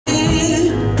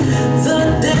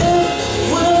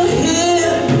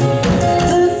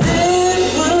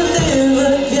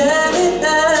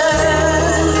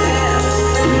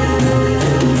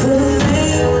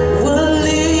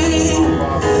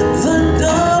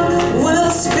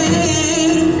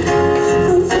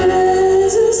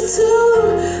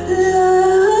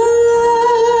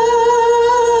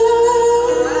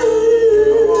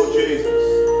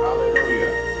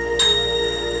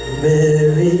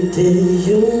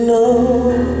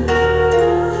know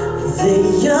that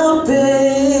your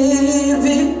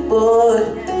baby boy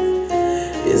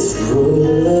is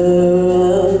ruler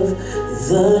of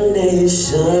the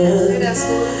nations?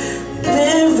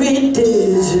 Mary,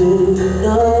 did you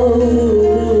know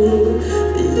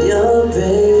that your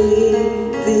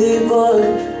baby boy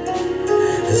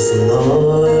is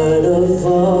Lord of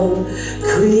all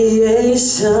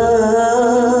creation?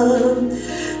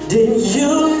 Did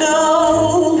you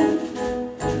know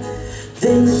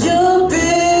that your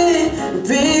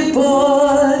baby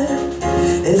boy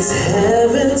is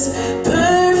heaven's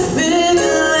perfect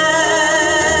lamb?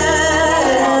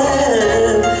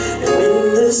 And when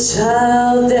this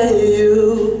child that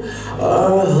you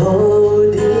are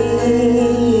holding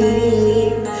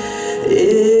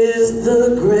is the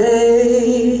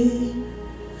great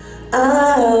I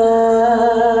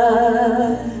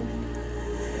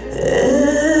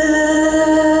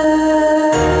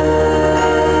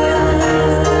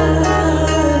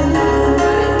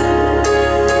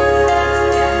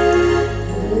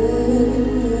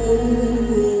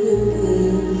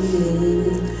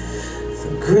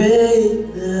great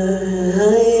I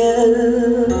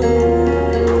am.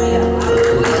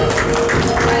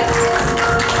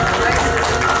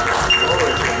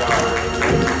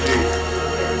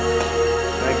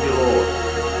 Thank you, Lord.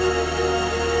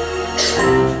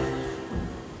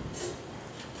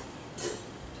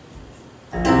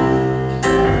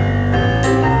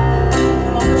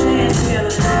 Come on, put your hands together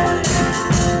this morning.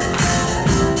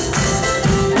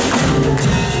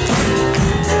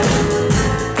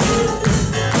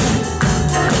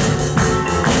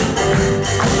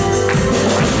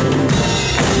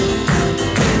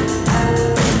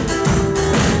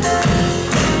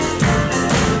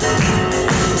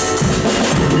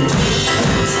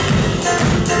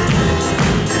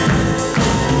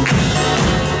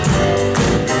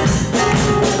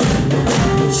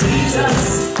 Jesus,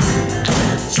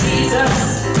 Jesus,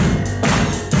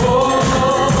 oh,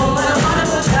 what a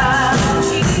wonderful child.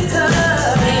 Jesus,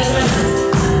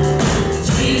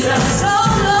 Jesus, so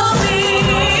lonely.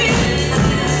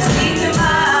 He can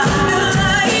buy new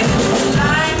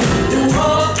life, new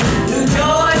hope, new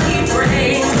joy he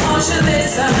brings. Won't you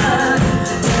listen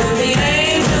to the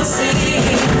angels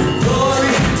sing?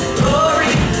 Glory,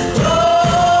 glory,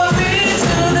 glory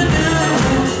to the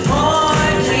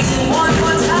newborn King. One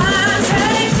more time,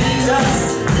 say Jesus,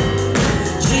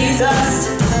 Jesus.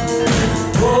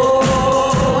 Oh,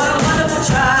 what a wonderful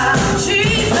child.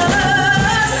 Jesus,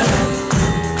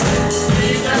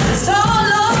 so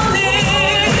lonely.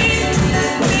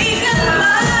 We can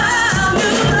find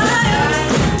new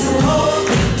life, new hope,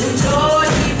 new joy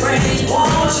he brings.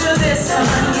 Won't you listen?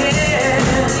 Yeah.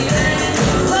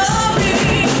 Glory,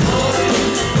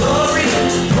 glory,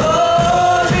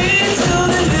 glory to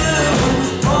the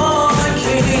newborn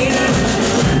King.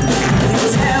 He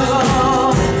was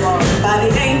held by the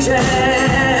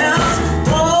angels,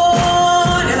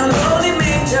 born in a lowly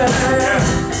manger.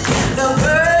 The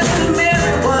Virgin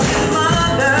Mary was his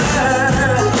mother,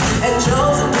 and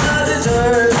Joseph was his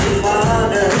earthly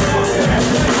father.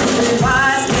 The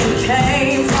wise men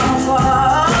came from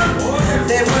afar.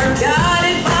 They were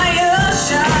guided by a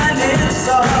shining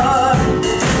star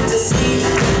to see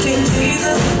King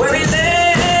Jesus where he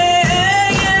lay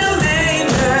in a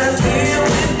manger filled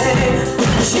with hay.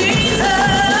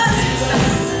 Jesus,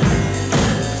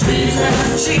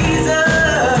 Jesus,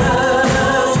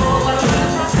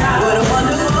 what a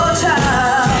wonderful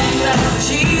child.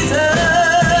 Jesus,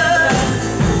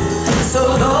 so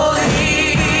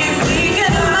lowly, meek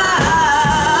and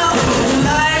mild. New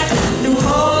life, new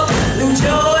hope, new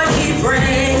joy he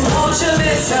brings. Won't you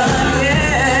listen?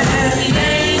 Yeah.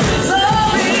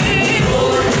 Glory,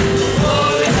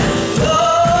 glory,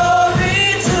 glory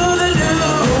to the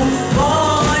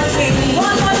newborn King.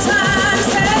 One more time,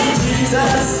 say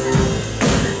Jesus,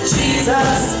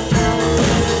 Jesus.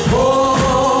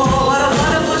 Oh, what a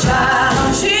wonderful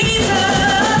child. Jesus,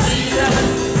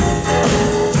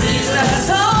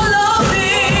 so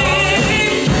lonely.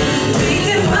 We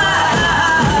can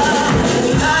find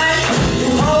new life,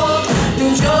 new hope,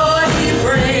 new joy he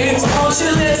brings. Won't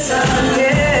you listen?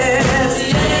 Yes.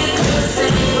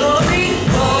 Glory,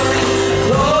 glory,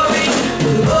 glory,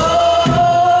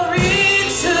 glory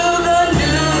to the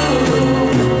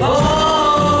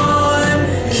newborn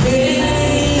King.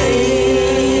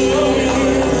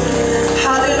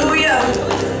 Hallelujah.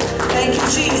 Thank you,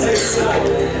 Jesus.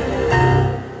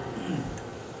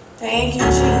 Thank you,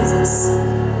 Jesus.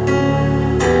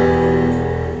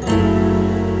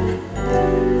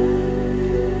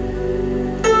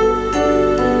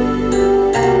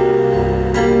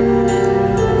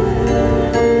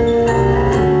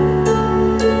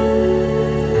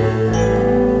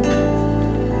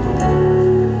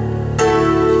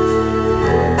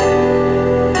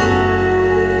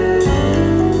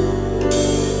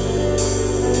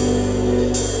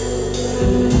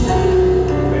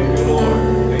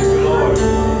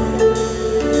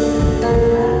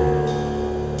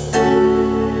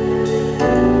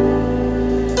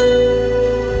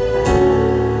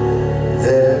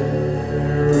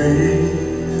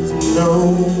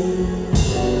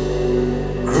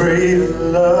 greater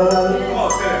love.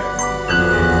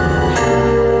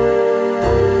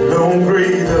 No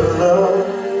greater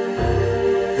love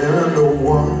than the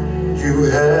one you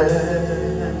had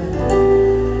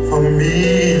for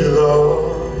me,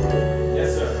 Lord.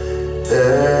 Yes, sir.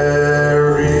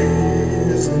 There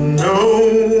is no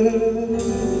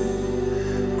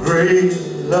great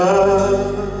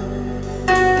love,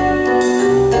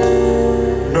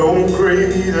 no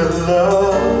greater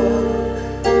love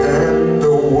than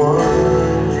the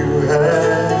one you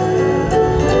had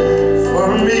for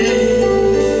me.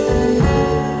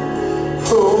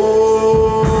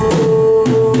 Oh,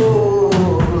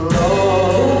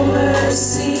 Lord,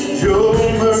 your mercy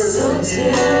so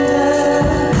tender,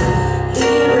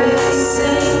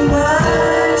 erasing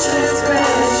my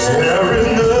transgression.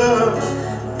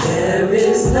 There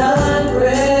is none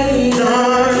greater.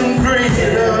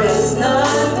 There is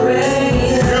none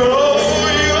greater. your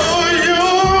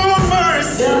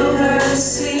mercy, Your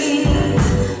mercy,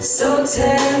 so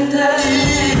tender,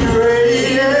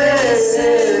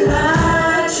 erasing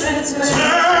my transgression.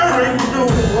 there ain't no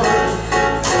one.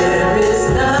 There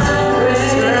is none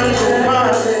greater than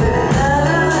love.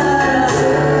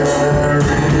 There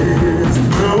is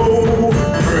no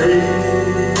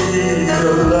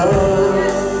greater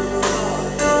love,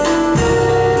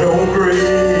 no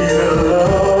greater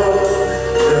love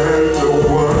than the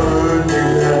one you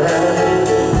had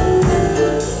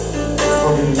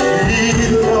for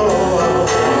me, Lord.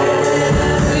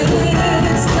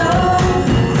 There is no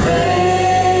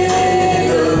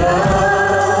greater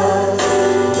love,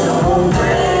 no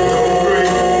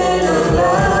greater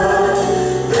love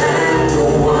than the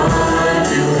one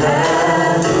you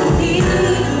have for me,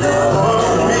 Lord.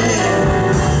 For me,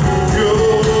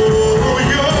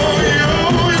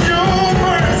 your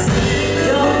mercy,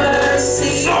 Your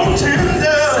mercy, so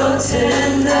tender, so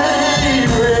tender,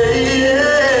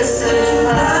 erasing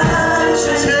my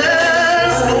transgression.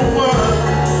 there's no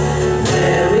one.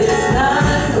 There is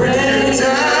none greater.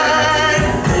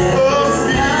 Died There for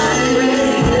is none me.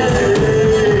 greater.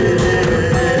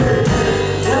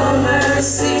 Your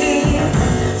mercy,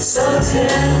 so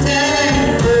tender,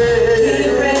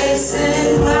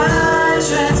 erasing my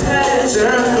transgression.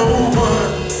 There's no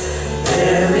one,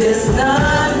 There is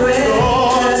none greater.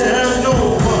 Lord, there's no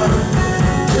one.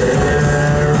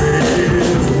 There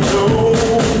is no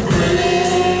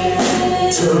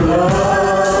greater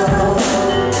love,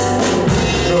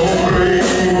 no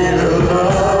greater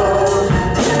love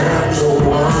than the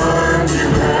one you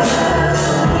have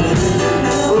for me,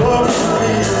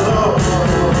 Lord.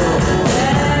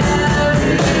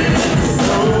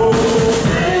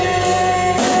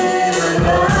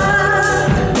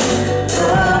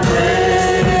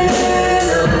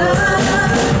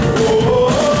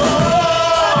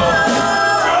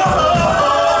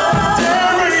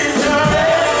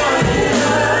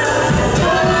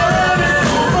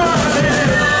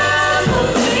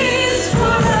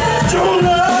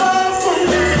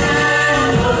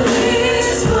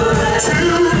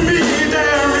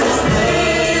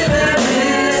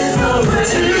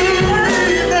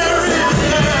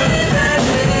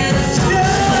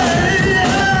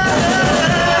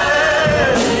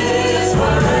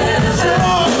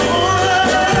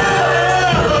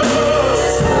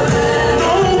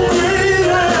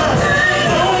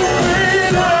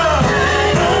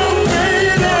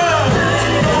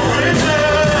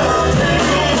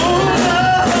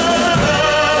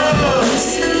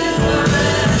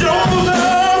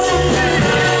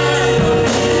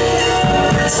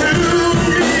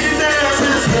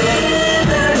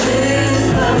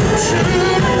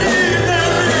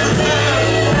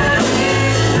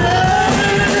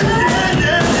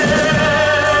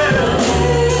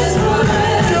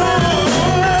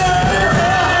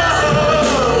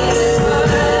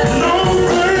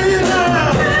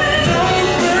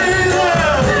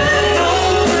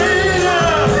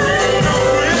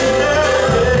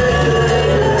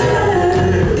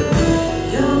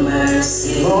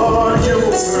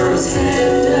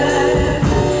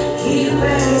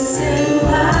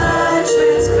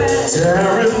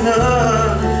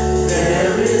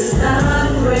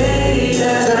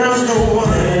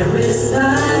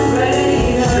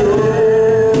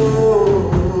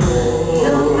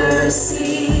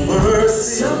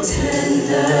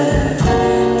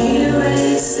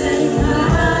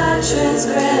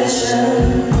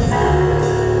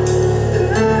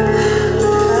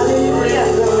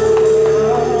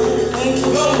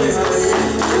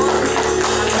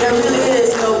 There really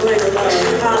is no greater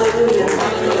love. Hallelujah.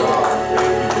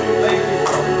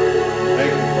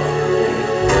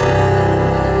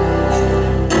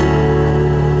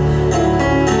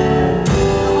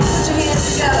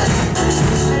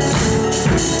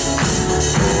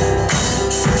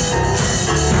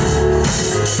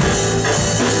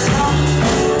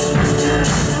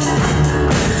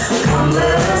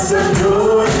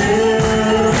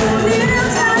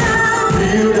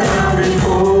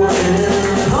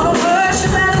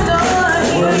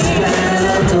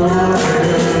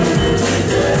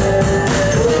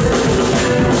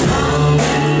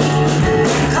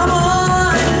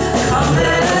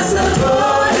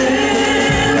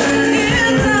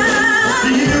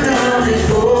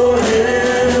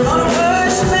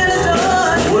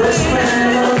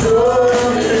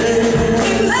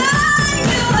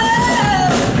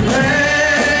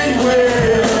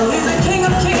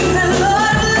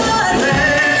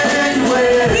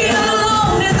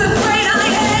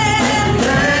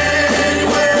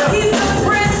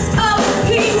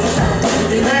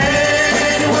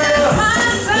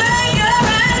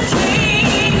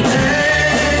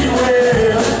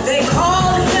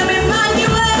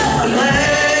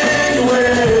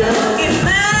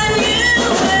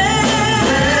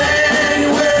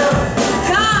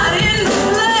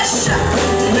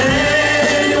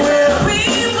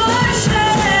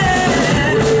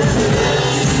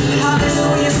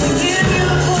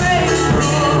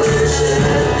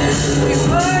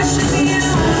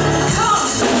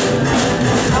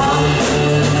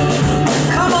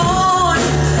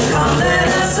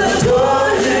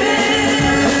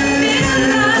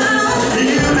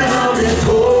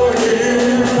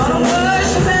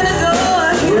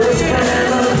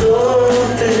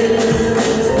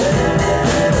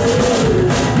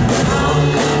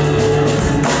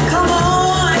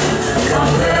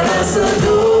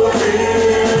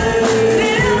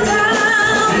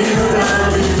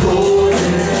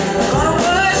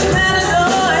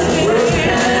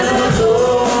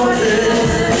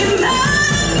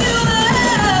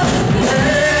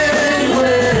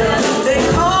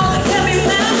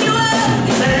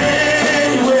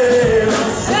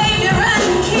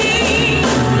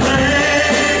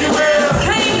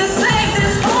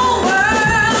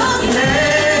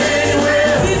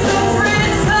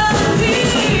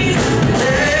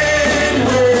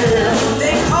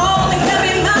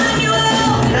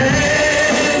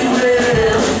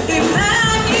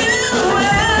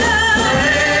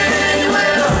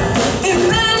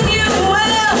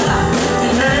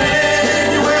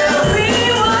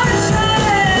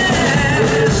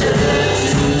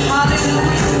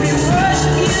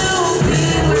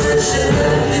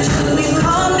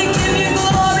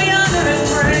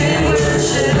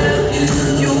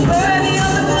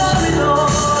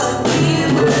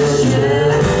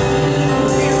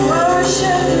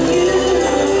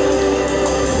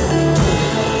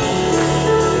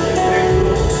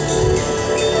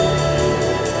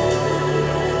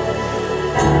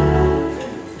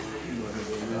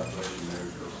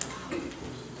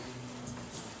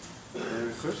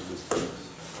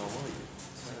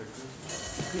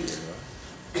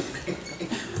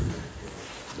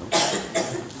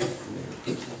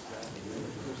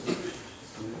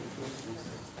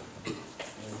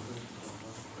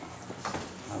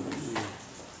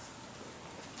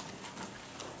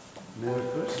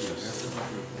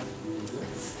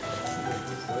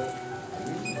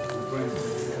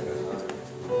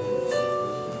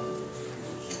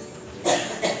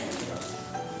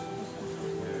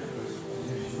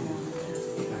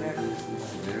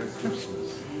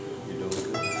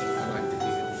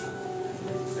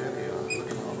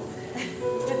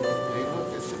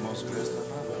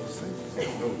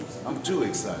 I'm too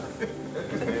excited.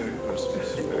 Merry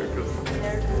Christmas. Merry Christmas.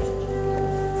 Merry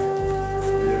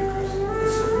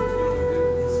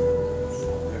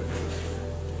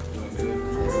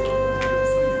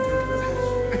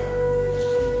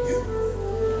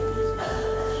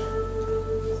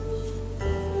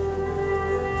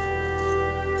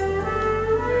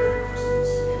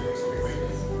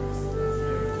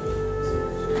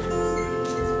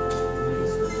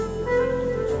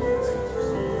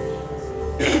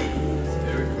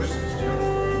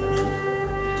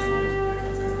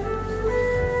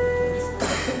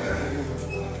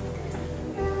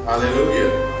Hallelujah.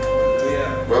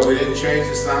 Well, we didn't change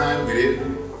the sign. We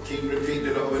didn't keep repeating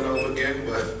it over and over again,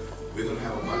 but we're going to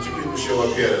have a bunch of people show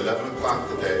up here at 11 o'clock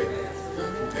today.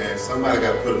 And somebody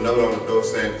got to put a note on the door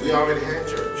saying, we already had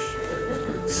church.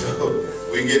 So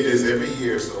we get this every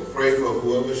year. So pray for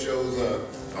whoever shows up.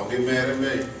 Don't get mad at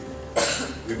me.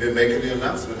 We've been making the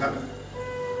announcement, haven't we?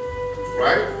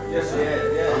 Right? Yes,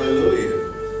 yes.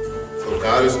 Hallelujah. So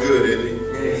God is good, isn't he?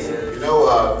 Yes. You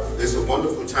know, it's a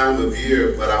wonderful time of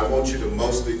year, but I want you to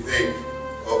mostly think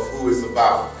of who it's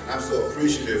about. And I'm so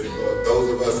appreciative for those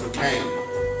of us who came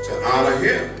to honor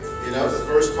him. You know, the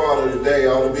first part of the day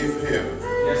ought to be for him.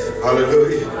 Yes, sir.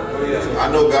 Hallelujah. Hallelujah. So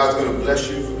I know God's going to bless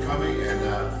you for coming,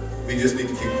 and we just need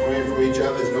to keep praying for each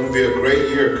other. It's going to be a great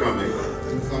year coming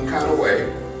in some kind of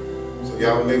way. So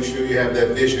y'all make sure you have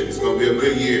that vision. It's going to be a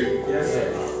good year. Yes,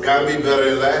 sir. Got to be better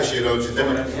than last year, don't you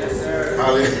think? Yes, sir.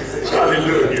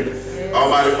 Hallelujah.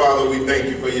 Almighty Father, we thank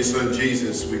you for your son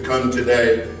Jesus. We come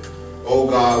today, oh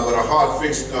God, with a heart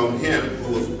fixed on him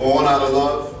who was born out of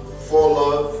love, for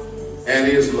love, and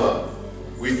is love.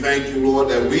 We thank you, Lord,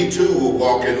 that we too will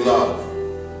walk in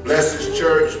love. Bless this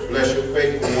church, bless your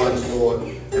faithful ones, Lord.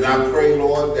 And I pray,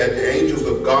 Lord, that the angels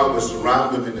of God will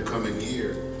surround them in the coming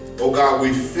year. Oh God,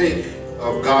 we think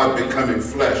of God becoming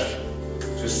flesh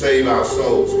to save our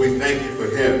souls. We thank you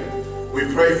for him. We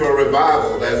pray for a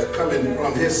revival that's coming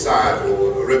from his side,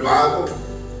 Lord. A revival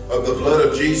of the blood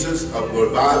of Jesus, a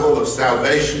revival of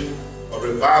salvation, a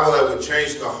revival that would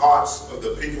change the hearts of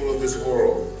the people of this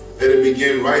world. Let it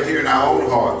begin right here in our own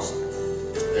hearts.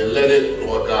 And let it,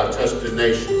 Lord God, touch the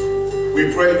nations.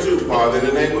 We pray too, Father, in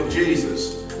the name of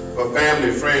Jesus, for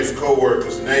family, friends,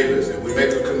 co-workers, neighbors, and we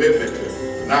make a commitment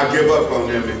to not give up on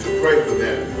them and to pray for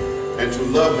them and to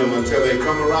love them until they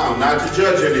come around. Not to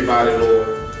judge anybody, Lord,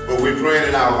 but we're praying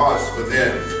in our hearts for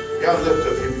them. Y'all lift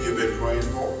up people you've been praying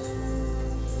for.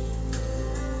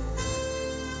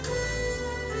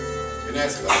 And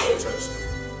ask God to touch them.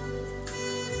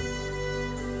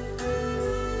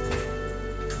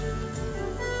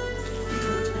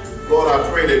 Lord,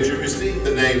 I pray that you receive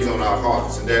the names on our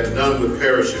hearts and that none would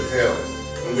perish in hell.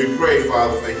 And we pray,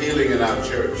 Father, for healing in our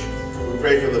church. We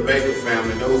pray for the Baker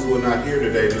family, those who are not here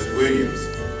today, Ms. Williams.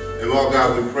 And Lord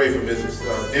God, we pray for Mrs.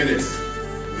 Dennis,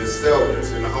 Ms.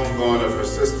 Selders, and the homegoing of her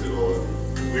sister, Lord.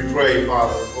 We pray,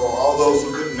 Father, for all those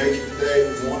who couldn't make it today,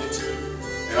 who wanted to,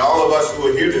 and all of us who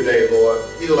are here today, Lord,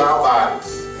 heal our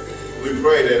bodies. We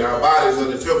pray that our bodies are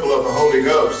the temple of the Holy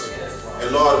Ghost.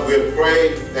 And Lord, we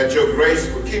pray that your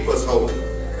grace will keep us holy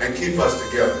and keep us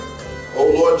together.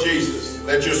 Oh Lord Jesus,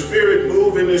 let your spirit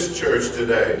move in this church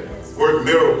today. Work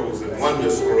miracles and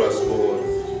wonders for us, Lord.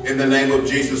 In the name of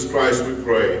Jesus Christ we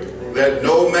pray. Let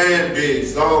no man be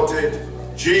exalted.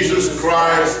 Jesus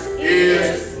Christ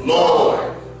is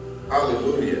Lord.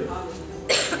 Hallelujah.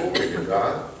 Glory to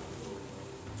God.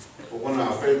 For one of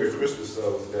our favorite Christmas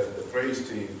songs that the praise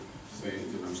team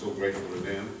sings, and I'm so grateful to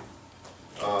them,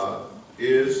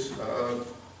 is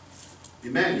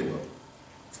Immanuel.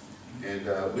 And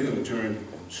we're going to turn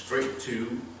straight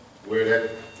to where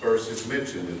that verse is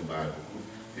mentioned in the Bible,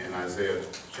 in Isaiah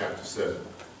chapter 7.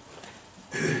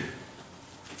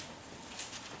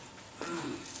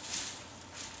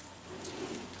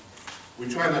 We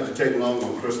try not to take long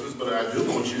on Christmas, but I do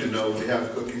want you to know we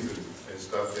have cookies and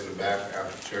stuff in the back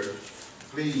after church.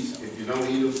 Please, if you don't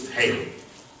eat them, take them.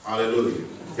 Hallelujah.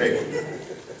 Take them.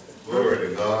 Glory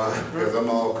to God, because I'm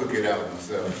all cooking out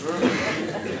myself.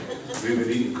 We've been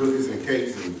eating cookies and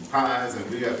cakes and pies, and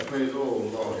we got plenty. Oh,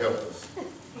 Lord, help us.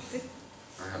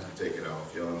 I have to take it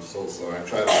off, y'all. I'm so sorry. I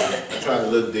try to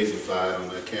look dignified on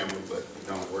that camera, but it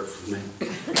don't work for me.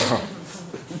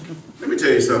 Let me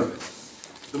tell you something.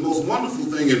 The most wonderful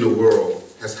thing in the world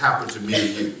has happened to me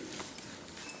and you.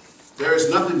 There is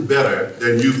nothing better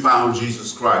than you found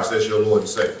Jesus Christ as your Lord and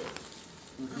Savior.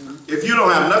 If you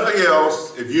don't have nothing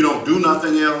else, if you don't do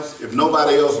nothing else, if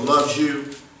nobody else loves you,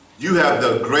 you have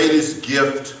the greatest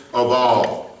gift of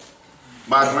all.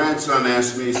 My grandson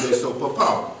asked me, he said, so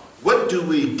Papa, what do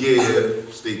we give,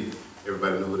 Steve,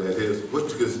 everybody know who that is,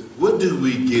 what do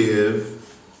we give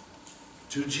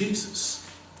to Jesus.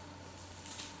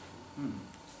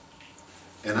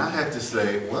 And I had to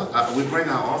say, well, we bring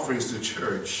our offerings to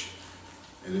church.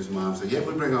 And his mom said, yeah,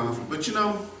 we bring our offerings. But you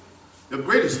know, the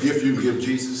greatest gift you can give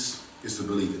Jesus is to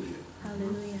believe in him.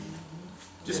 Hallelujah.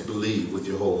 Just believe with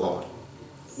your whole heart.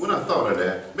 When I thought of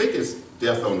that, make his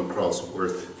death on the cross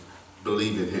worth it.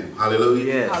 Believe in him. Hallelujah.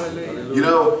 Yes. Hallelujah. You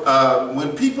know,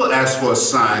 when people ask for a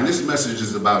sign, this message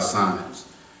is about signs.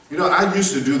 You know, I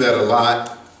used to do that a lot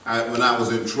when I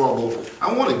was in trouble.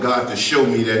 I wanted God to show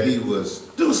me that he was,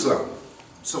 do something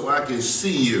so I can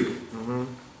see you.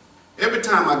 Every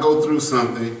time I go through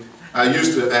something, I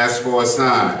used to ask for a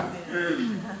sign.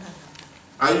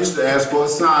 I used to ask for a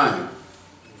sign.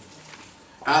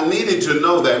 I needed to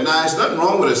know that. Now, there's nothing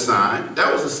wrong with a sign.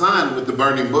 That was a sign with the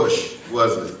burning bush,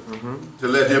 wasn't it? To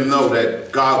let him know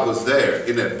that God was there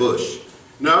in that bush.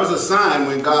 Now, it was a sign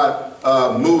when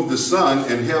God moved the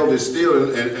sun and held it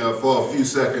still for a few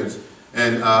seconds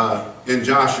and in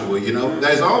Joshua, you know.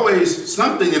 There's always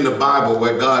something in the Bible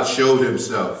where God showed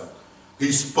himself.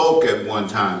 He spoke at one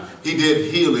time. He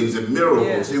did healings and miracles.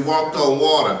 Yes. He walked on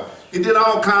water. He did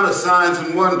all kinds of signs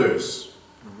and wonders.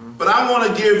 But I want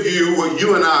to give you what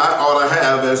you and I ought to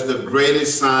have as the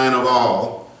greatest sign of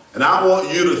all. And I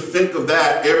want you to think of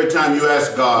that every time you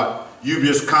ask God. You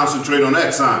just concentrate on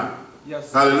that sign.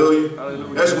 Yes. Hallelujah.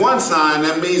 Hallelujah. That's one sign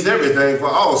that means everything for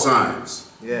all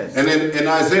signs. Yes. And in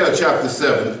Isaiah chapter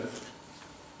 7,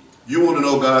 you want to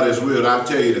know God is real, I'll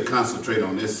tell you to concentrate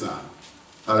on this sign.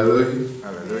 Hallelujah.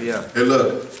 Hallelujah. Hey,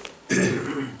 look.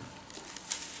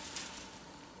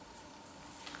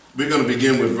 We're going to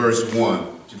begin with verse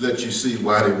 1 to let you see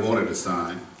why they wanted a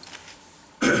sign.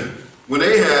 When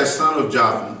Ahaz, son of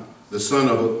Jotham, the son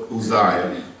of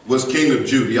Uzziah, was king of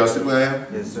Judah, y'all see what I have?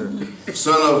 Yes, sir.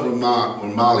 Son of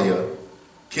Remaliah,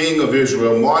 king of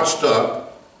Israel, marched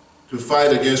up to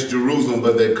fight against Jerusalem,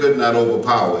 but they could not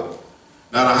overpower it.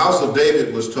 Now the house of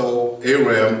David was told,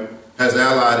 Aram has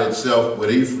allied itself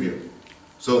with Ephraim.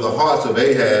 So the hearts of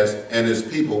Ahaz and his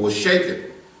people were shaken,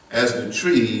 as the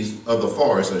trees of the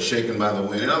forest are shaken by the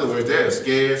wind. In other words, they're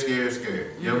scared, scared,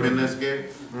 scared. You ever been that scared?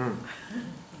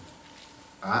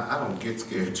 I don't get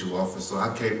scared too often, so I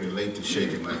can't relate to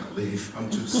shaking like a leaf. I'm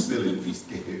too silly to be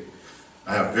scared.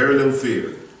 I have very little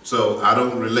fear, so I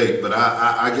don't relate. But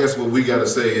I guess what we got to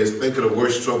say is, think of the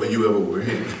worst trouble you ever were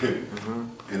in.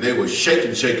 And they were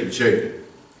shaking, shaking, shaking.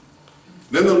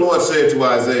 Then the Lord said to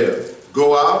Isaiah,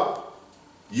 go out,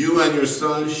 you and your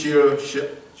son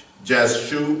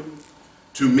Jashub,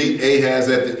 to meet Ahaz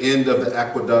at the end of the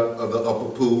aqueduct of the upper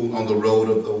pool on the road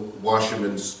of the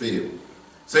washerman's field.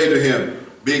 Say to him,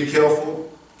 be careful,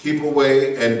 keep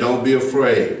away, and don't be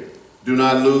afraid. Do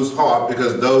not lose heart,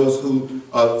 because those who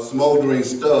are smoldering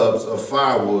stubs of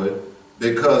firewood,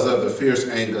 because of the fierce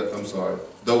anger,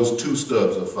 those two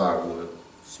stubs of firewood,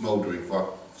 smoldering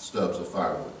stubs of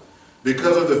firewood.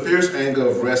 Because of the fierce anger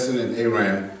of Rezin and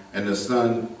Aram and the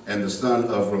son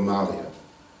of Remaliah.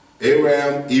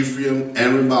 Aram, Ephraim,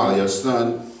 and Remaliah's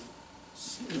son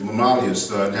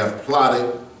have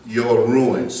plotted your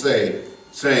ruin,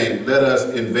 saying, let us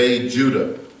invade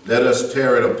Judah, let us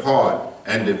tear it apart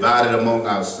and divide it among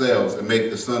ourselves and make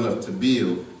the son of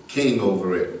Tabeel king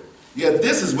over it. Yet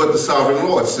this is what the sovereign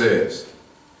Lord says.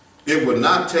 It would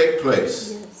not take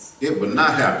place. Yes. It would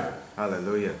not happen.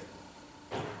 Hallelujah.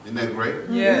 Isn't that great?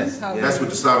 Yes. That's what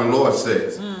the sovereign Lord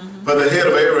says. For the head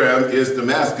of Aram is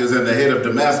Damascus, and the head of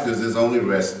Damascus is only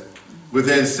Rezin.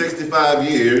 Within 65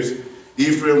 years,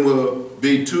 Ephraim will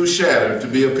be too shattered to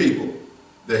be a people.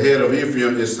 The head of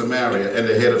Ephraim is Samaria, and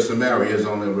the head of Samaria is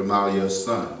only Remaliah's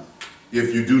son.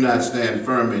 If you do not stand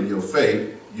firm in your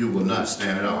faith, you will not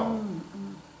stand at all.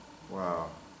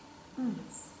 Wow. And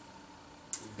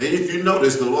if you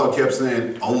notice, the Lord kept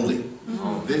saying, only.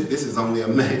 This is only a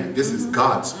man. This is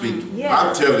God speaking. Yeah.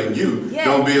 I'm telling you, Yeah.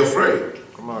 don't be afraid.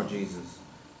 Come on, Jesus.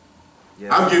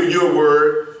 Yes. I'm giving you a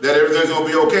word that everything's going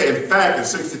to be okay. In fact, in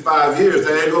 65 years,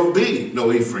 there ain't going to be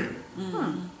no Ephraim.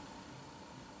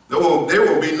 There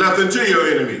won't be nothing to your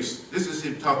enemies. This is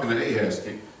him talking to Ahaz.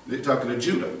 They're talking to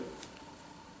Judah.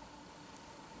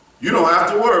 You don't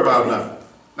have to worry about nothing.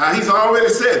 Now, he's already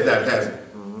said that, hasn't he?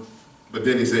 But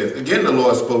then he says, again, the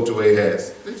Lord spoke to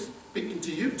Ahaz. He's speaking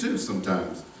to you too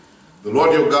sometimes. The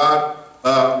Lord your God,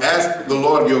 ask the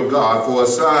Lord your God for a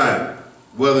sign,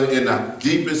 whether in the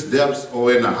deepest depths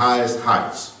or in the highest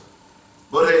heights.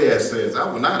 But Ahaz says,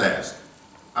 I will not ask.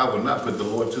 I will not put the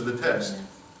Lord to the test.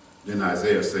 Then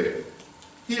Isaiah said,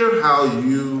 hear how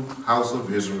you, house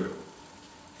of Israel.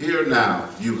 Hear now,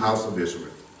 you house of Israel.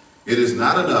 It is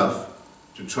not enough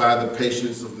to try the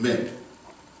patience of men.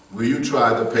 Will you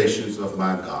try the patience of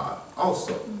my God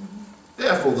also?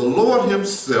 Therefore, the Lord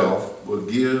himself will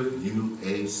give you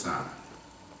a sign.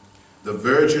 The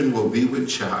virgin will be with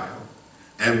child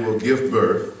and will give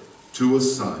birth to a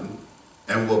son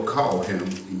and will call him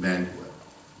Immanuel.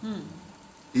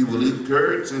 He will eat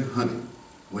curds and honey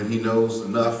when he knows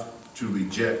enough to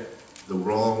reject the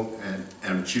wrong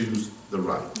and choose the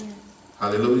right. Yes.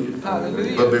 Hallelujah.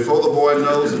 Hallelujah. But before the boy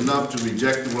knows enough to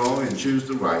reject the wrong and choose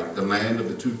the right, the land of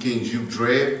the two kings you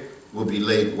dread will be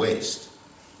laid waste.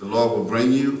 The Lord will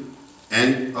bring you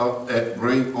and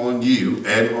bring on you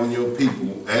and on your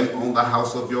people and on the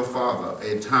house of your father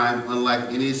a time unlike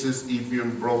any since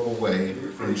Ephraim broke away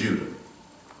from Judah.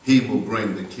 He will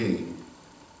bring the king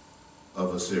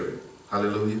of Assyria.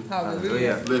 Hallelujah.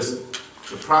 Hallelujah. Listen,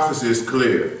 the prophecy is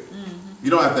clear.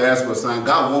 You don't have to ask for a sign.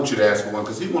 God wants you to ask for one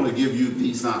because he wants to give you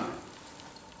the sign.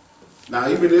 Now,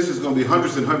 even this is going to be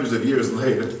hundreds and hundreds of years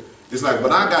later. It's like,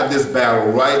 but I got this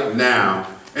battle right now.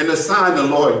 And the sign the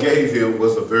Lord gave him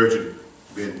was a virgin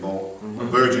being born. A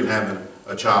virgin having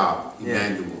a child,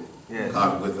 Immanuel,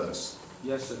 God with us.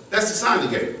 Yes, sir. That's the sign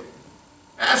he gave him.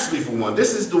 Ask me for one.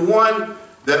 This is the one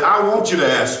that I want you to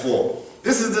ask for.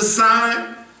 This is the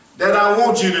sign that I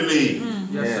want you to need.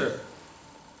 Yes, sir.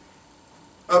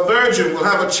 A virgin will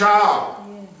have a child.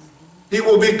 He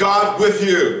will be God with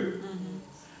you.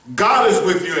 God is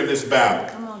with you in this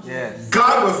battle. Yes.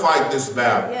 God will fight this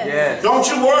battle. Yes. Don't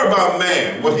you worry about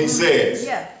man, what he says.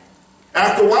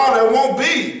 After a while, there won't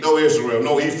be no Israel,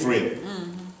 no Ephraim.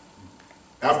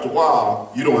 After a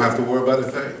while, you don't have to worry about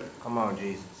a thing. Come on,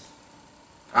 Jesus.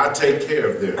 I take care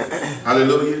of them.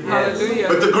 Hallelujah. Yes. Hallelujah.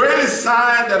 But the greatest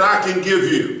sign that I can give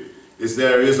you is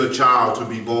there is a child to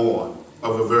be born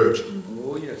of a virgin.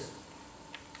 Oh, yes.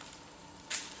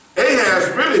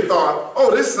 Ahaz really thought,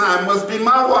 oh, this sign must be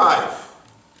my wife.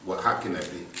 Well, how can that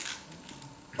be?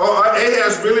 Oh,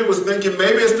 Ahaz really was thinking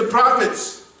maybe it's the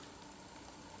prophets.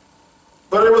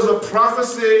 But it was a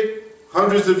prophecy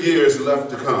hundreds of years left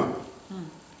to come.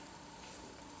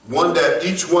 One that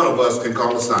each one of us can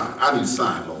call a sign. I need a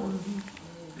sign, Lord.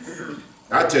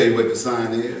 I tell you what the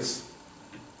sign is.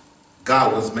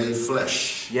 God was made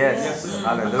flesh. Yes.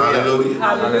 Hallelujah. Hallelujah.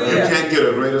 Hallelujah. You can't get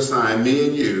a greater sign, me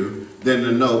and you, than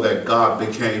to know that God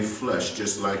became flesh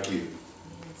just like you.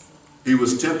 He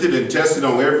was tempted and tested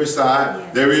on every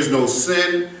side. There is no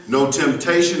sin, no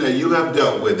temptation that you have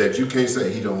dealt with that you can't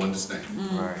say he don't understand.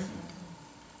 Right.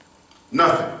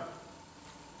 Nothing.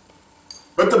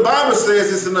 But the Bible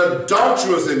says it's an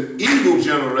adulterous and evil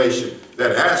generation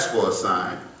that asks for a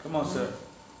sign. Come on, sir.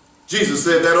 Jesus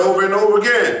said that over and over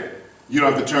again. You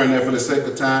don't have to turn there for the sake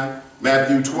of time.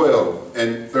 Matthew 12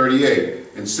 and 38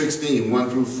 and 16, 1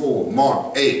 through 4.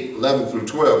 Mark 8, 11 through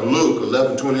 12. Luke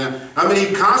 11, 29. I mean,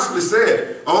 he constantly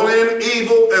said, only an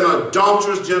evil and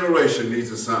adulterous generation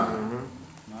needs a sign.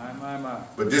 My.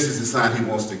 But this is the sign he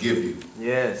wants to give you.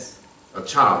 Yes. A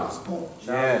child is born.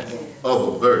 Yes.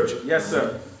 Of a virgin. Yes,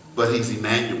 sir. But he's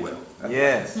Immanuel.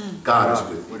 Yes. God is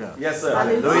with you. Yes, sir.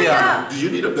 Hallelujah. Do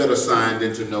you need a better sign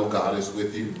than to know God is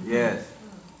with you? Yes.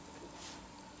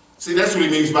 See, that's what he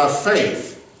means by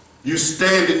faith. You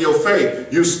stand in your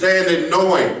faith. You stand in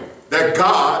knowing that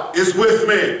God is with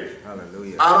me.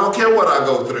 Hallelujah. I don't care what I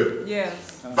go through.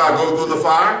 Yes. If I go through the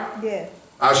fire,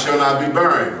 I shall not be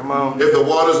burned. Come on. If the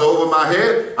water's over my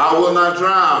head, I will not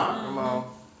drown. Come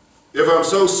on. If I'm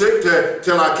so sick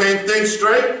till I can't think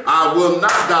straight, I will not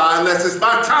die unless it's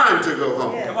my time to go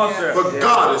home. Yes. Come on, sir. For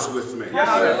God is with me. Yes,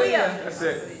 hallelujah. That's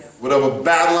it. Whatever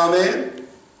battle I'm in,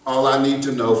 all I need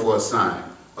to know for a sign.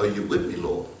 Are you with me,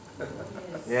 Lord?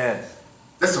 Yes.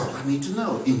 That's all I need to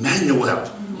know. Immanuel,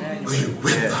 are you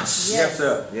with us? Yes,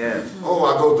 sir. Yes. Oh,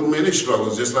 I go through many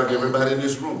struggles just like everybody in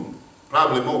this room.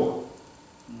 Probably more.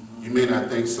 You may not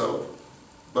think so,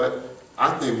 but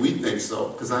I think we think so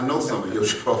because I know some of your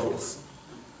troubles.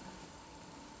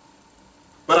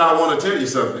 But I want to tell you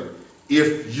something.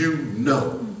 If you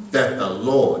know that the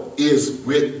Lord is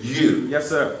with you. Yes,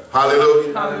 sir.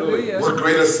 Hallelujah. Hallelujah. What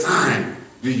greater sign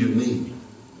do you need?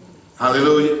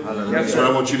 Hallelujah. Hallelujah. That's what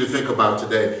I want you to think about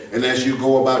today. And as you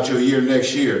go about your year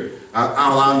next year,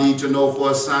 all I need to know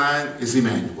for a sign is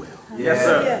Immanuel. Yes,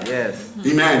 sir. Yes.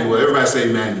 Immanuel. Everybody say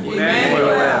Immanuel. Immanuel.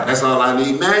 That's all I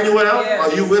need. Immanuel,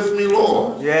 are you with me,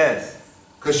 Lord? Yes.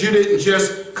 Because you didn't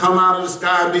just come out of the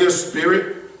sky and be a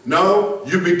spirit. No,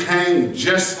 you became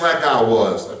just like I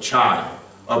was, a child,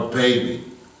 a baby.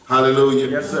 Hallelujah.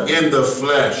 Yes, sir. In the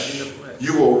flesh.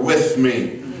 You were with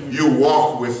me. You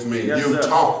walk with me. Yes, you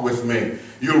talk with me.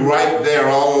 You're right there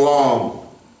all along.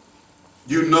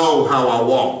 You know how I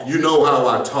walk. You know how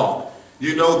I talk.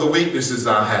 You know the weaknesses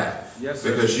I have. Yes,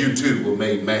 sir. Because you too were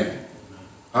made man.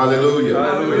 Hallelujah.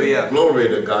 Hallelujah. Glory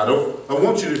to God. I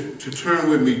want you to turn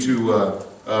with me to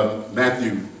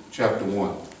Matthew chapter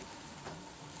 1.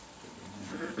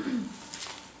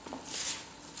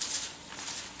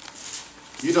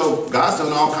 You know, God's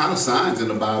done all kind of signs in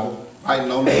the Bible,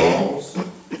 writing on the walls,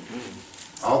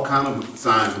 all kind of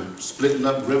signs of splitting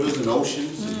up rivers and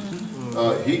oceans.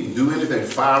 He can do anything,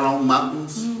 fire on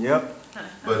mountains. Yep.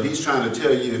 But he's trying to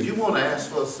tell you, if you want to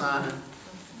ask for a sign,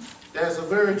 there's a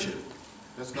virgin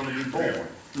that's going to be born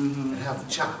and have a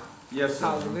child. Yes, sir.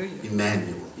 Hallelujah.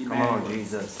 Emmanuel, Come on,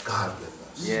 Jesus. God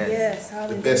with us. Yes. Yes, The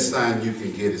hallelujah. best sign you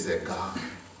can get is that God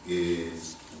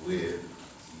is with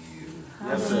you.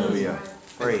 Yes, sir.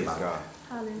 Praise God.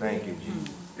 Thank you,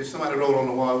 Jesus. If somebody wrote on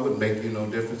the wall, it wouldn't make you no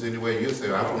difference anyway. You'd say,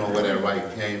 I don't know where that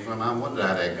writing came from. I wonder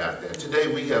how that got there.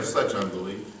 Today we have such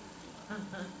unbelief.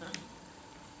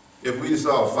 If we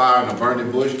saw a fire in a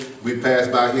burning bush, we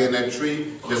passed by here and that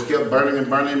tree just kept burning and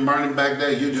burning and burning back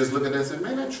there, you just look at that and say,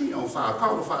 man, that tree on fire.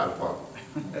 Call the fire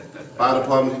department. Fire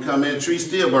department can come in, tree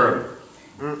still burning.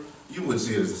 You wouldn't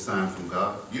see it as a sign from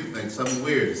God. You think something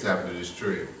weird is happening to this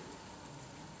tree.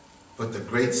 But the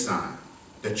great sign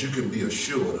that you can be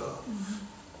assured of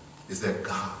is that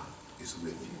God is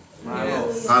with you.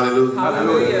 Yes. Hallelujah.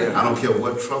 Hallelujah. I don't care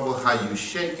what trouble, how you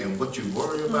shake, and what you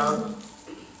worry about.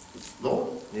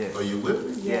 Lord, Yes. are you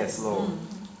with me? Yes, Lord.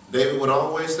 David would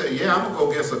always say, yeah, I'm going to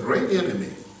go against a great enemy.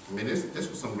 I mean, this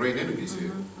was some great enemies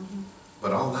here.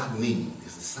 But all I need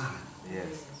is a sign.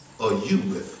 Yes. Are you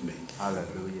with me?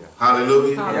 Hallelujah.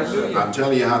 Hallelujah. Hallelujah. I'm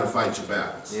telling you how to fight your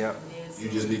battles. Yep. You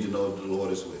just need to know that the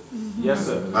Lord is with you. Yes,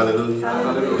 sir. Hallelujah.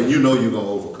 Hallelujah. And you know you're going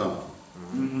to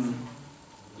overcome.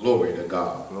 Glory to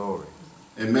God. Glory.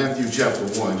 In Matthew chapter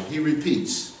 1, he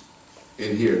repeats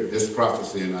in here this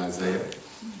prophecy in Isaiah.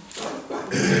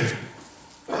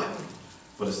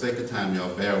 For the sake of time,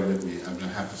 y'all bear with me. I'm going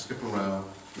to have to skip around.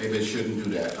 Maybe I shouldn't do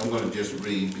that. I'm going to just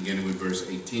read beginning with verse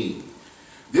 18.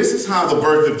 This is how the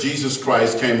birth of Jesus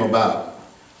Christ came about.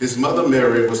 His mother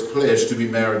Mary was pledged to be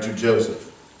married to Joseph.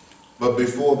 But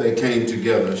before they came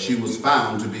together, she was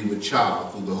found to be with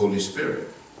child through the Holy Spirit.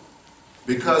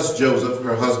 Because Joseph,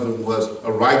 her husband, was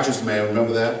a righteous man,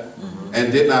 remember that?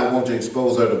 And did not want to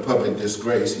expose her to public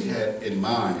disgrace, he had in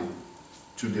mind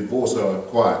to divorce her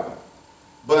quietly.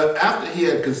 But after he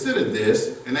had considered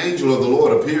this, an angel of the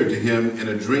Lord appeared to him in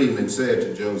a dream and said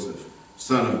to Joseph,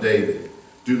 son of David,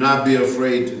 do not be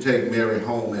afraid to take Mary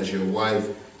home as your wife,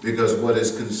 because what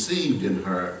is conceived in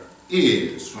her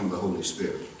is from the Holy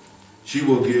Spirit. She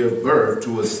will give birth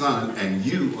to a son, and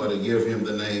you are to give him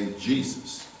the name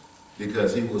Jesus,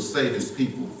 because he will save his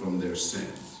people from their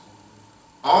sins.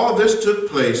 All this took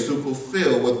place to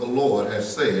fulfill what the Lord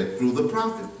has said through the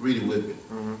prophet. Read it with me.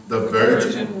 The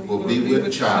virgin will be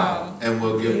with child and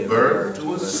will give birth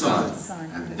to a son,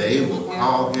 and they will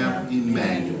call him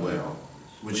Immanuel,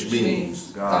 which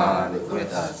means God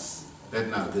with us. That's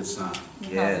not a good sign.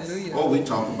 Yes. Hallelujah. Oh, we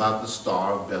talk about the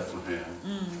Star of Bethlehem.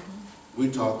 We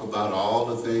talk about all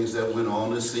the things that went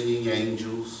on, the singing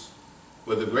angels.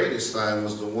 But the greatest sign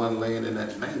was the one laying in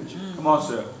that manger. Come on,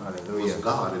 sir. Was Hallelujah.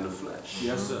 God in the flesh.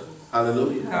 Yes, sir.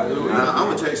 Hallelujah. Hallelujah. Now, I'm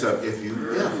going to tell you something. If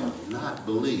you ever not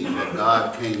believe that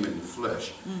God came in the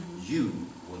flesh, you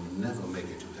will never make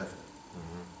it to heaven.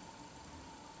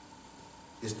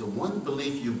 It's the one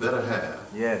belief you better have.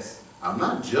 Yes. I'm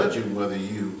not judging whether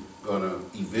you're going to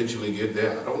eventually get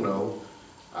there. I don't know.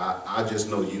 I just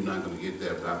know you're not going to get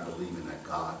there without believing that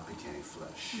God became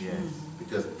flesh. Yes.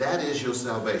 Because that is your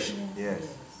salvation.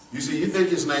 Yes. You see, you think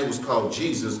his name was called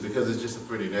Jesus because it's just a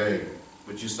pretty name.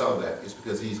 But you saw that. It's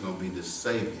because he's going to be the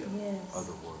Savior of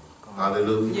the world.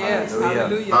 Hallelujah. Yes, Hallelujah.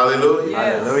 hallelujah. Hallelujah.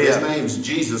 Yes. Hallelujah. His name's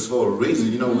Jesus for a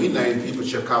reason. You know, we name people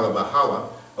Shakala Bahala,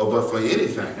 but for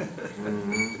anything.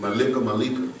 Malika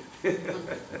Malika.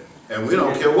 And we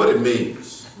don't care what it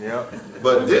means. Yep.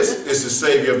 But this is the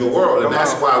Savior of the world, and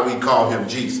that's why we call him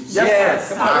Jesus.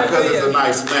 Yes. Not because it's a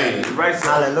nice name, Right.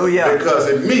 Hallelujah. because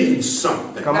it means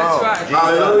something. Come That's on. right.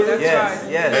 Hallelujah. That's Yes.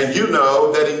 right. Yes. And you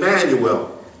know that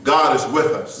Emmanuel, God is with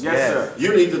us. Yes, sir.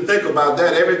 You need to think about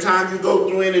that every time you go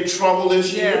through any trouble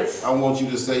this year. Yes. I want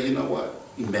you to say, you know what?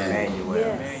 Emmanuel. Emmanuel.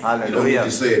 Yes. You don't need Hallelujah.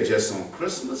 to say it just on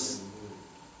Christmas.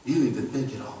 You need to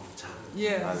think it all the time.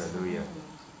 Yes. Hallelujah.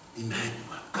 Emmanuel.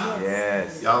 God.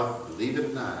 Yes. Y'all, believe it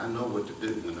or not, I know what to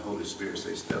do when the Holy Spirit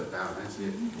says step down. That's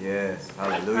it. Yes.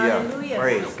 Hallelujah. Hallelujah.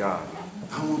 Praise God.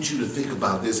 I want you to think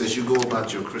about this as you go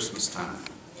about your Christmas time.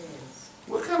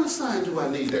 What kind of sign do I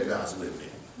need that God's with me?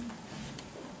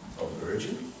 A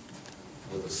virgin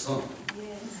with a son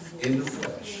in the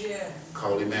flesh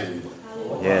called Immanuel.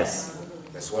 Yes.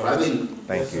 That's what I need.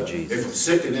 Thank you, If Jesus. I'm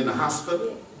sick and in the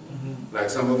hospital, like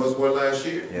some of us were last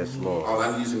year, Yes, Lord. all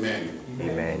I need is Immanuel.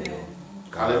 Emmanuel.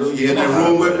 Hallelujah. You in that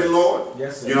room with me, Lord?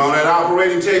 Yes, sir. You on that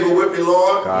operating table with me,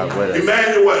 Lord? God with us.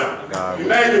 Emmanuel. God with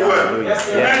us. Emmanuel. Hallelujah.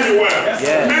 Emmanuel. Yes.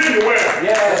 Emmanuel.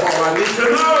 Yes. That's all I need to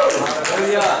know.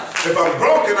 Hallelujah. If I'm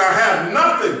broken, I have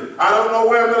nothing. I don't know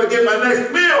where I'm going to get my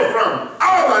next meal from.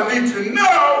 All I need to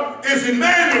know is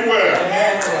Immanuel.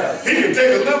 He can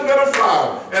take a little bit of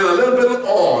flour and a little bit of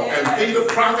oil and feed a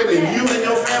prophet and you and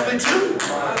your family too.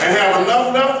 And have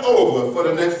enough left over for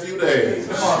the next few days.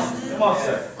 Come on,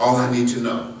 sir. All I need to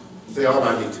know. Say, all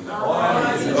I need to know.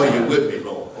 Oh, you're with me,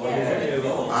 Lord.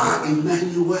 Ah,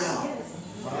 Immanuel.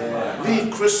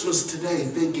 Leave Christmas today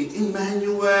thinking,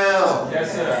 Immanuel.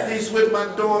 Yes, sir. He's with my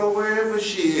daughter wherever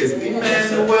she is.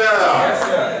 Immanuel. Yes,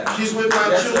 sir. She's with my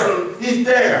Yes, children. He's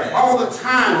there all the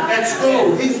time at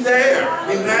school. He's there.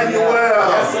 Emmanuel.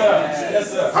 Yes, sir.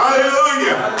 Yes, sir.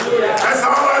 Hallelujah. Hallelujah. That's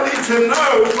all I need to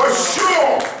know for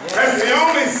sure. That's the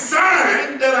only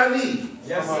sign that I need.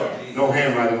 Yes, sir. No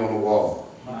handwriting on the wall.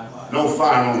 No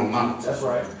fire on the mountain. That's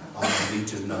right. All I need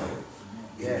to know.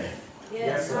 Yeah.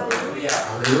 Yes, Hallelujah.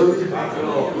 Hallelujah. Thank you,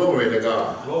 Lord. Glory to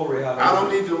God. Glory. I don't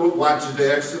need to watch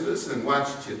the Exodus and watch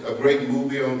a great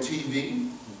movie on TV.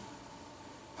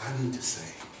 I need to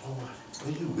say, Lord,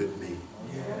 are you with me?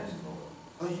 Yes,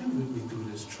 Are you with me through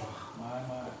this trial? my.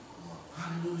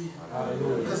 Hallelujah.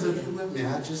 Hallelujah. Because if you're with me,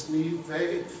 I just need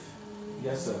faith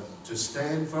Yes, sir. to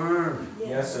stand firm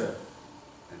Yes, sir.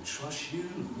 and trust you.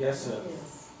 Yes, sir.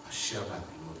 I shall not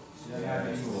be moved.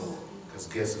 Yes, Because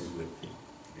guess who's with me?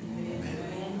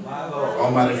 Amen. my Lord.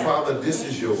 Almighty Father, this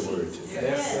is your word today.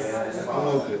 Yes, sir. I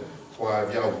want the choir,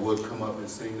 if y'all would come up and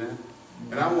sing that.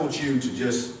 And I want you to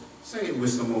just sing it with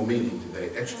some more meaning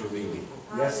today, extra meaning.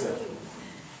 Yes, sir.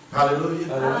 Hallelujah.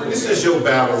 Hallelujah. This is your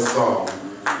battle song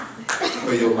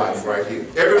for your life right here.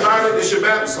 Everybody, this is your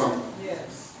battle song.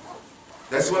 Yes.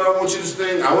 That's what I want you to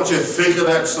sing. I want you to think of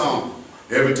that song.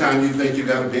 Every time you think you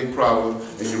got a big problem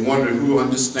and you're wondering who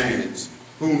understands,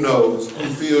 who knows, who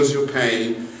feels your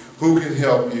pain, who can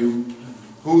help you,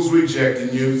 who's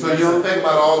rejecting you. So you don't think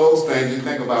about all those things, you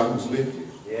think about who's with you.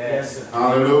 Yes, sir.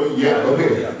 Hallelujah. Yeah, go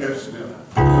ahead. Yes, ma'am.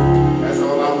 That's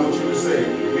all I want you to say.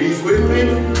 If he's with me,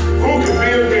 who can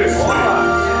be against me?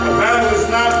 The battle is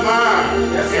not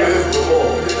mine. Yes, It is the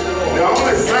Lord. The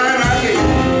only sign I need.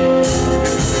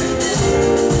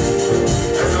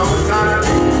 That's the only sign I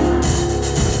need.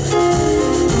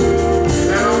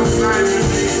 That only sign you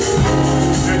need.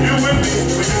 If you're with me,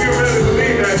 when you get ready to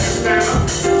believe that, you stand up.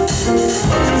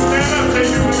 But you stand up till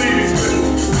you believe he's with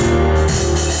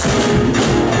you.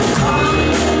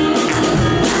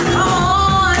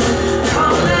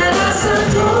 Come let us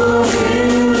adore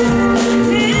Him.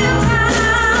 Kneel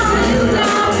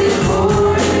down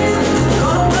before Him.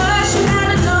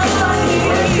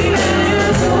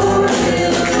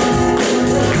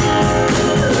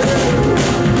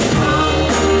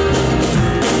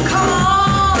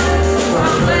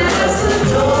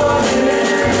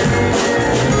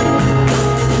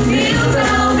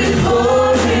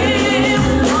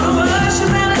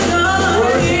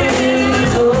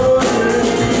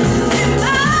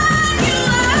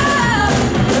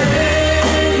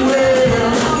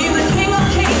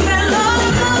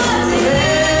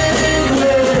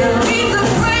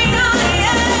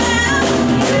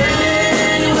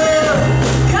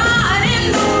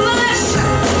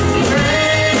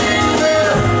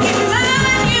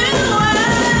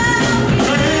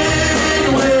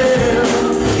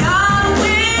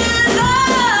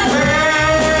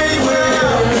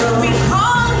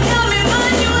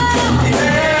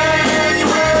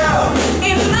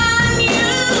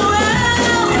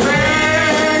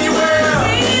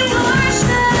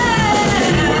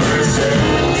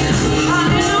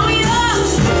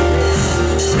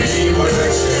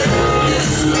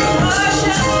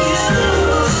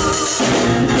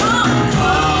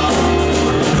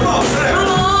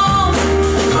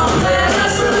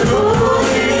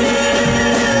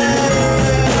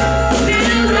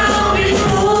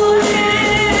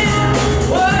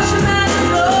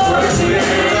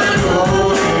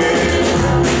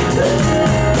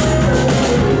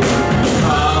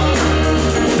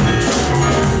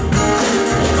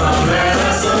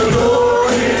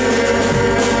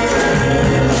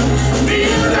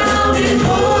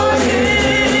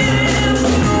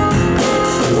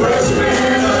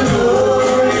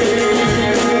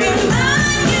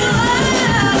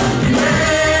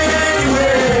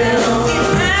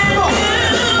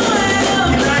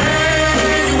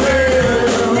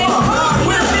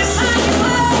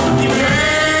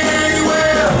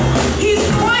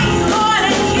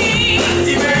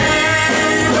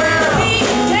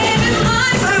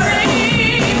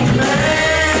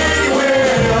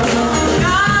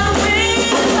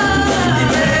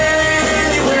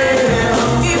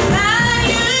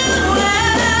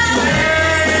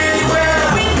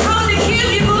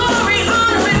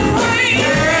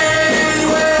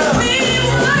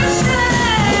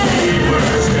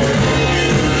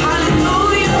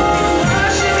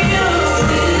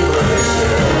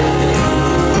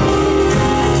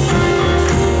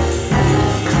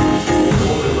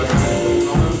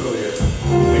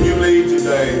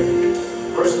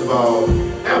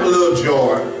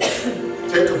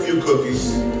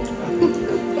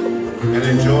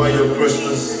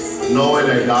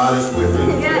 God is with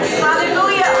you. Yes,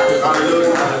 hallelujah.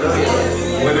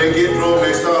 Hallelujah. When they get drunk,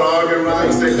 they start arguing around,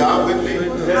 you say, God with me?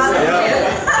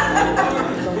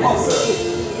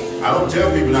 I don't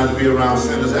tell people not to be around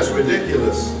sinners. That's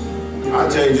ridiculous. I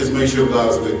tell you, just make sure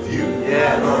God's with you.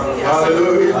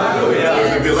 Hallelujah.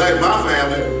 Hallelujah. If you like my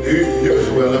family, you as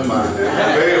well in mine.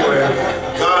 Anyway,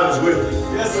 God is with you.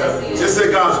 Just say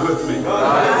God's with me.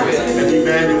 And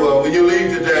Immanuel, when you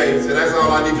leave today, say that's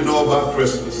all I need to know about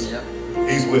Christmas.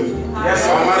 He's with me.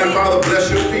 Almighty Father,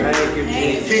 bless your people.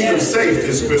 Keep them safe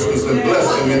this Christmas and bless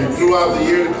them and throughout the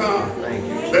year to come.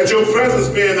 Let your presence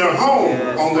be in their home,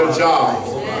 on their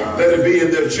jobs. Let it be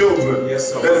in their children.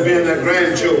 Let it be in their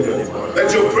grandchildren.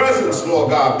 Let your presence,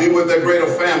 Lord God, be with their greater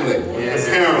family, their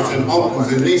parents and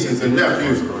uncles and nieces and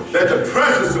nephews. Let the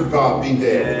presence of God be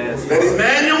there. Let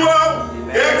Immanuel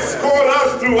escort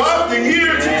us throughout the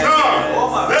year to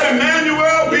come. Let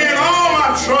Immanuel be in all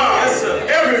our trials.